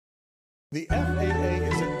The FAA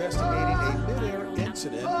is investigating a mid-air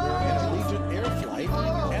incident where an Allegiant Air flight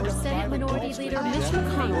and a Senate private Minority Gulfstream Leader Mitch jet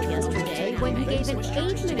McConnell yesterday when he gave an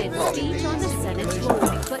 8-minute speech on the Senate's floor,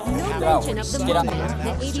 but no out. mention of the Get out.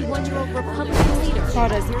 moment the 81-year-old Republican leader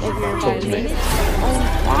Product of your environment. minutes Only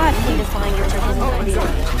God can define your personality.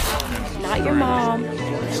 Not your mom, not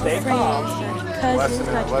your friends, not your cousins,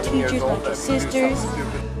 not your teachers, not your sisters,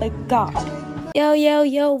 but God.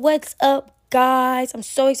 Yo, what's up, guys? I'm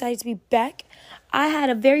so excited to be back. I had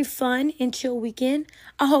a very fun and chill weekend.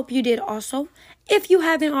 I hope you did also. If you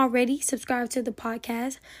haven't already, subscribe to the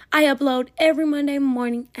podcast. I upload every Monday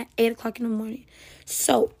morning at 8 o'clock in the morning.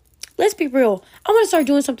 So, let's be real. I want to start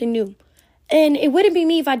doing something new. And it wouldn't be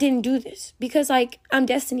me if I didn't do this. Because, I'm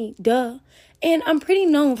Destiny, duh. And I'm pretty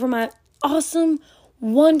known for my awesome,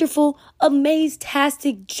 wonderful,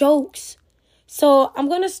 amaze-tastic jokes. So, I'm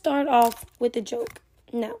going to start off with a joke.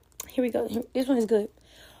 Now, here we go. This one is good.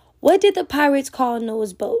 What did the pirates call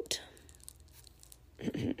Noah's boat?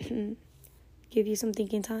 Give you some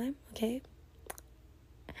thinking time, okay?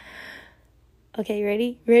 Okay,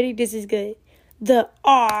 ready? Ready? This is good. The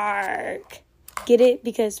Ark. Get it?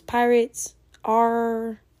 Because pirates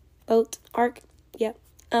are boat, Ark. Yep.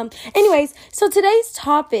 Anyways, so today's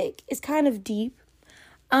topic is kind of deep.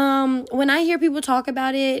 When I hear people talk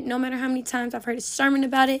about it, no matter how many times I've heard a sermon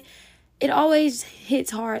about it, it always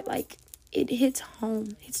hits hard. It hits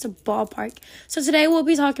home. It's the ballpark. So today we'll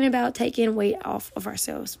be talking about taking weight off of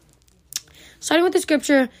ourselves. Starting with the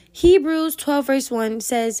scripture, Hebrews 12 verse 1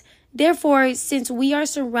 says, "Therefore, since we are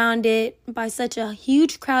surrounded by such a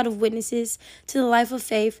huge crowd of witnesses to the life of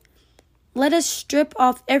faith, let us strip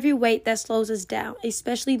off every weight that slows us down,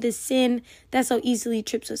 especially the sin that so easily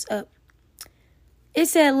trips us up." It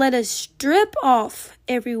said, let us strip off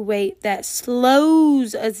every weight that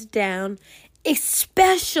slows us down,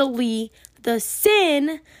 especially the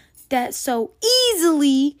sin that so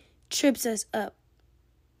easily trips us up.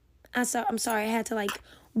 I'm sorry, I had to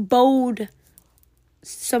bold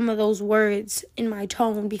some of those words in my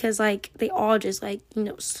tone because they all just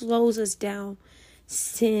slows us down.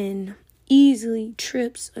 Sin easily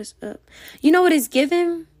trips us up. You know what it's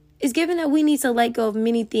given? It's given that we need to let go of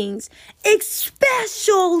many things,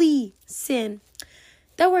 especially sin.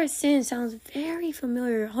 That word sin sounds very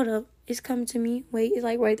familiar. Hold up. It's coming to me. Wait, it's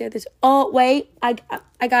right there. Wait.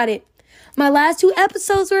 I got it. My last 2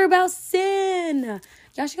 episodes were about sin.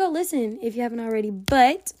 Y'all should go listen if you haven't already.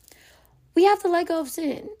 But we have to let go of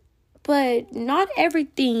sin. But not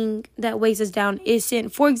everything that weighs us down is sin.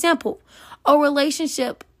 For example, a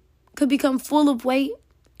relationship could become full of weight.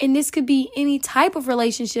 And this could be any type of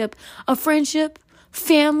relationship, a friendship,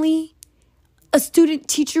 family, a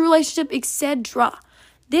student-teacher relationship, etc.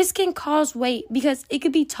 This can cause weight because it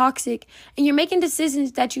could be toxic and you're making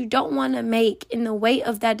decisions that you don't want to make. And the weight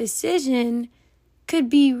of that decision could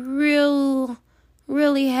be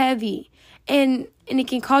really heavy. And it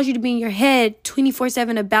can cause you to be in your head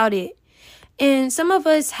 24/7 about it. And some of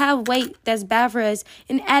us have weight that's bad for us.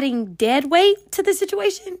 And adding dead weight to the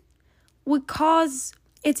situation would cause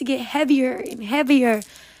it to get heavier and heavier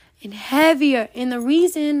and heavier. And the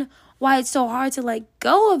reason why it's so hard to let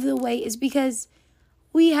go of the weight is because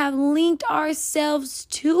we have linked ourselves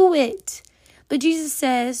to it. But Jesus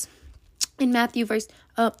says in Matthew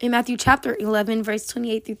chapter 11, verse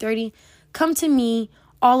 28 through 30, "Come to me,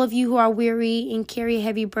 all of you who are weary and carry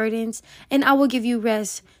heavy burdens, and I will give you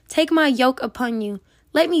rest. Take my yoke upon you.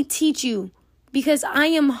 Let me teach you, because I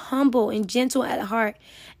am humble and gentle at heart,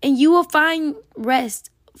 and you will find rest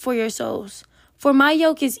for your souls. For my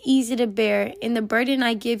yoke is easy to bear, and the burden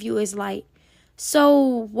I give you is light."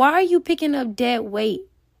 So why are you picking up dead weight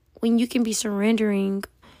when you can be surrendering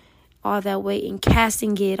all that weight and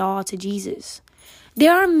casting it all to Jesus?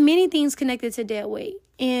 There are many things connected to dead weight,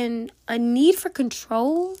 and a need for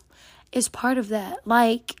control is part of that.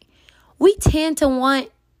 We tend to want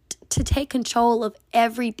to take control of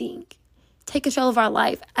everything, take control of our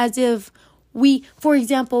life, as if for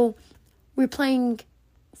example, we're playing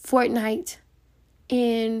Fortnite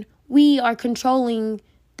and we are controlling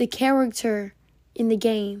the character in the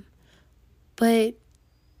game. But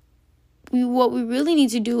what we really need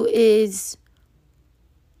to do is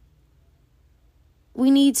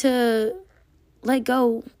we need to let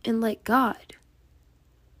go and let God.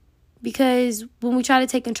 Because when we try to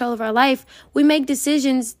take control of our life, we make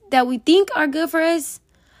decisions that we think are good for us,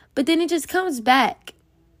 but then it just comes back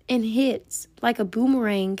and hits like a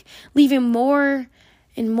boomerang, leaving more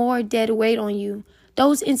and more dead weight on you.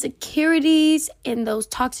 Those insecurities and those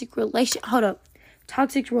toxic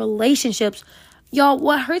relationships. Y'all,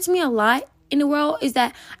 what hurts me a lot in the world is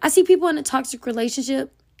that I see people in a toxic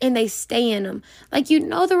relationship and they stay in them. Like, you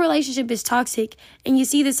know the relationship is toxic and you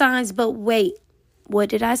see the signs, but wait, what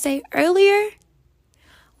did I say earlier?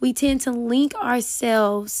 We tend to link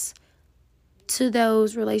ourselves to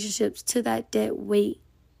those relationships, to that dead weight.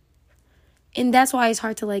 And that's why it's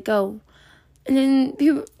hard to let go. And then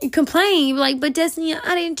people complain, you're like, but Destiny,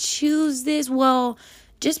 I didn't choose this. Well,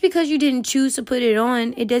 just because you didn't choose to put it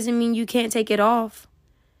on, it doesn't mean you can't take it off.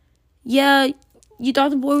 Yeah, you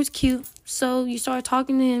thought the boy was cute, so you started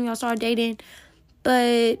talking to him, y'all started dating,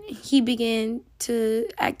 but he began to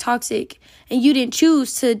act toxic, and you didn't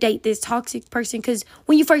choose to date this toxic person, because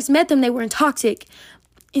when you first met them, they weren't toxic,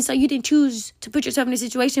 and so you didn't choose to put yourself in a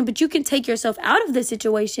situation, but you can take yourself out of the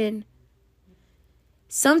situation.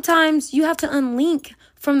 Sometimes you have to unlink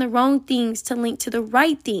from the wrong things to link to the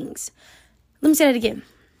right things. Let me say that again.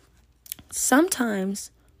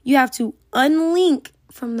 Sometimes you have to unlink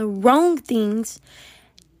from the wrong things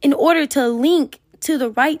in order to link to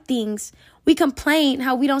the right things. We complain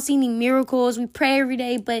how we don't see any miracles. We pray every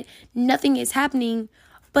day, but nothing is happening.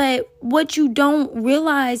 But what you don't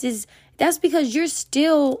realize is that's because you're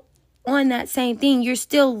still on that same thing. You're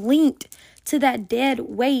still linked to that dead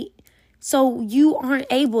weight. So you aren't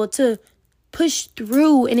able to push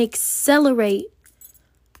through and accelerate.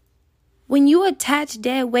 When you attach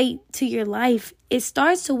dead weight to your life, it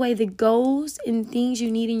starts to weigh the goals and things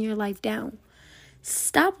you need in your life down.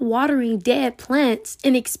 Stop watering dead plants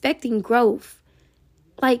and expecting growth.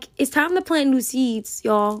 Like, it's time to plant new seeds,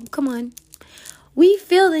 y'all. Come on. We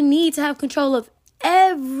feel the need to have control of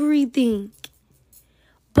everything.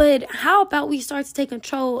 But how about we start to take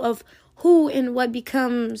control of who and what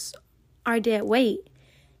becomes our dead weight?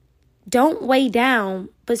 Don't weigh down,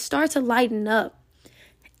 but start to lighten up.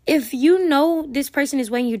 If you know this person is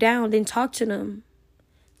weighing you down, then talk to them.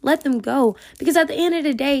 Let them go. Because at the end of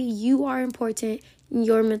the day, you are important.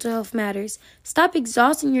 Your mental health matters. Stop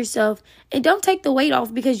exhausting yourself. And don't take the weight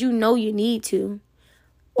off because you know you need to.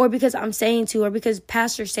 Or because I'm saying to. Or because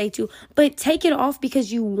pastors say to. But take it off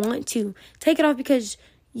because you want to. Take it off because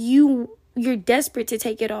you're desperate to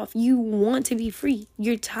take it off. You want to be free.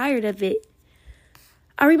 You're tired of it.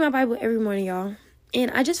 I read my Bible every morning, y'all. And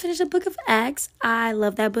I just finished the book of Acts. I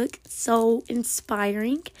love that book. So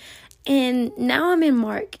inspiring. And now I'm in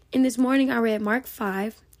Mark. And this morning I read Mark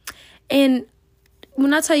 5. And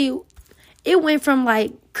when I tell you, it went from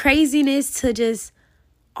like craziness to just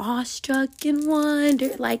awestruck and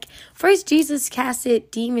wonder. Like, first Jesus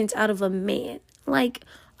casted demons out of a man. Like,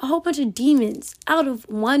 a whole bunch of demons out of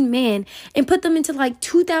one man. And put them into like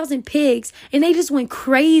 2,000 pigs. And they just went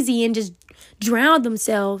crazy and just drowned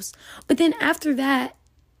themselves. But then after that,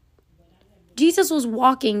 Jesus was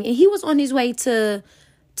walking and he was on his way to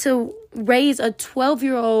raise a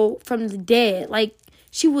 12-year-old from the dead. Like,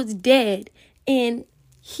 she was dead. And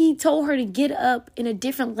he told her to get up in a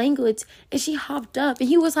different language. And she hopped up. And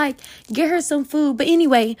he was like, get her some food. But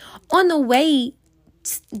anyway, on the way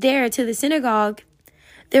there to the synagogue,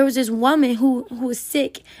 there was this woman who was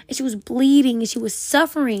sick. And she was bleeding. And she was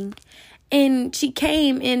suffering. And she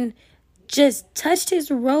came and just touched his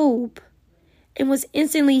robe and was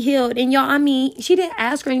instantly healed. And y'all, I mean, she didn't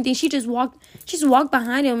ask her anything. She just walked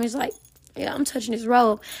behind him and was like, yeah, I'm touching his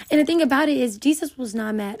robe. And the thing about it is Jesus was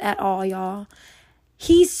not mad at all, y'all.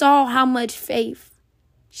 He saw how much faith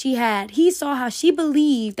she had. He saw how she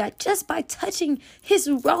believed that just by touching his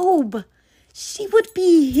robe, she would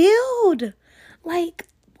be healed. Like,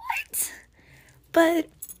 what? But,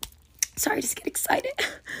 sorry, just get excited.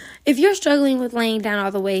 If you're struggling with laying down all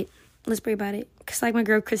the weight, let's pray about it. Because like my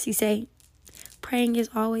girl Chrissy say, praying is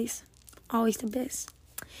always the best.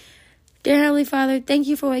 Dear Heavenly Father, thank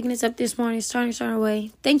you for waking us up this morning, starting our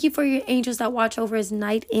way. Thank you for your angels that watch over us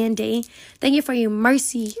night and day. Thank you for your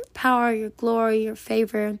mercy, your power, your glory, your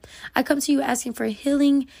favor. I come to you asking for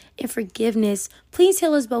healing and forgiveness. Please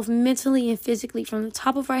heal us both mentally and physically from the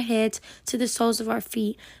top of our heads to the soles of our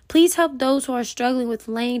feet. Please help those who are struggling with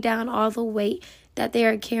laying down all the weight that they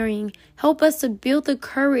are carrying. Help us to build the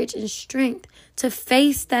courage and strength to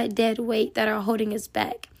face that dead weight that are holding us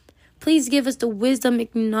back. Please give us the wisdom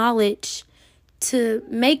and knowledge to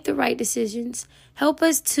make the right decisions. Help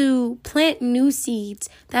us to plant new seeds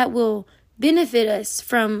that will benefit us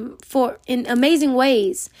in amazing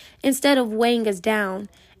ways instead of weighing us down.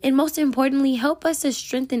 And most importantly, help us to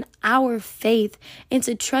strengthen our faith and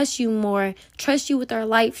to trust you more, trust you with our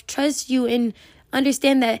life, trust you and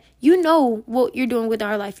understand that you know what you're doing with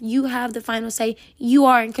our life. You have the final say. You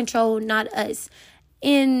are in control, not us.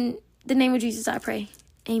 In the name of Jesus, I pray.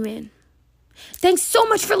 Amen. Thanks so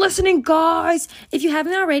much for listening, guys. If you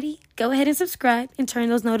haven't already, go ahead and subscribe and turn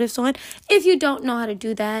those notifications on. If you don't know how to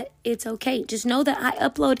do that, it's okay. Just know that I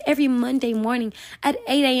upload every Monday morning at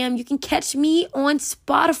 8 a.m. You can catch me on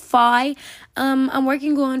Spotify. I'm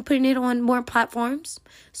working on putting it on more platforms.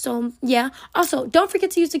 So, yeah. Also, don't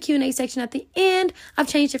forget to use the Q&A section at the end. I've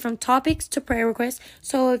changed it from topics to prayer requests.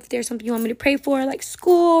 So, if there's something you want me to pray for, like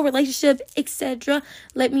school, relationship, etc.,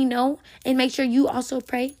 let me know. And make sure you also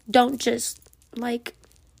pray. Don't just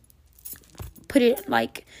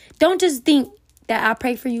don't just think that I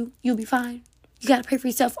pray for you, you'll be fine. You gotta pray for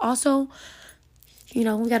yourself also. We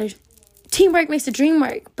gotta, teamwork makes the dream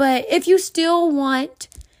work. But if you still want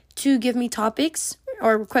to give me topics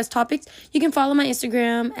or request topics, you can follow my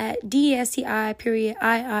Instagram at desti.iii.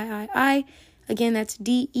 Again, that's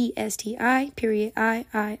desti.iii.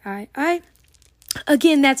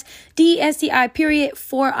 Again, that's desti,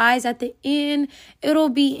 4 eyes at the end. It'll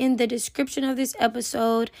be in the description of this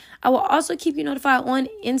episode. I will also keep you notified on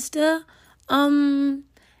Insta. When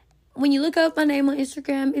you look up my name on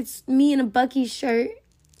Instagram, it's me in a Bucky shirt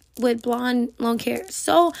with blonde long hair.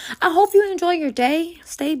 So I hope you enjoy your day.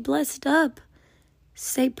 Stay blessed up.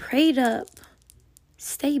 Stay prayed up.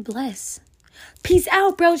 Stay blessed. Peace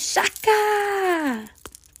out, bro. Shaka.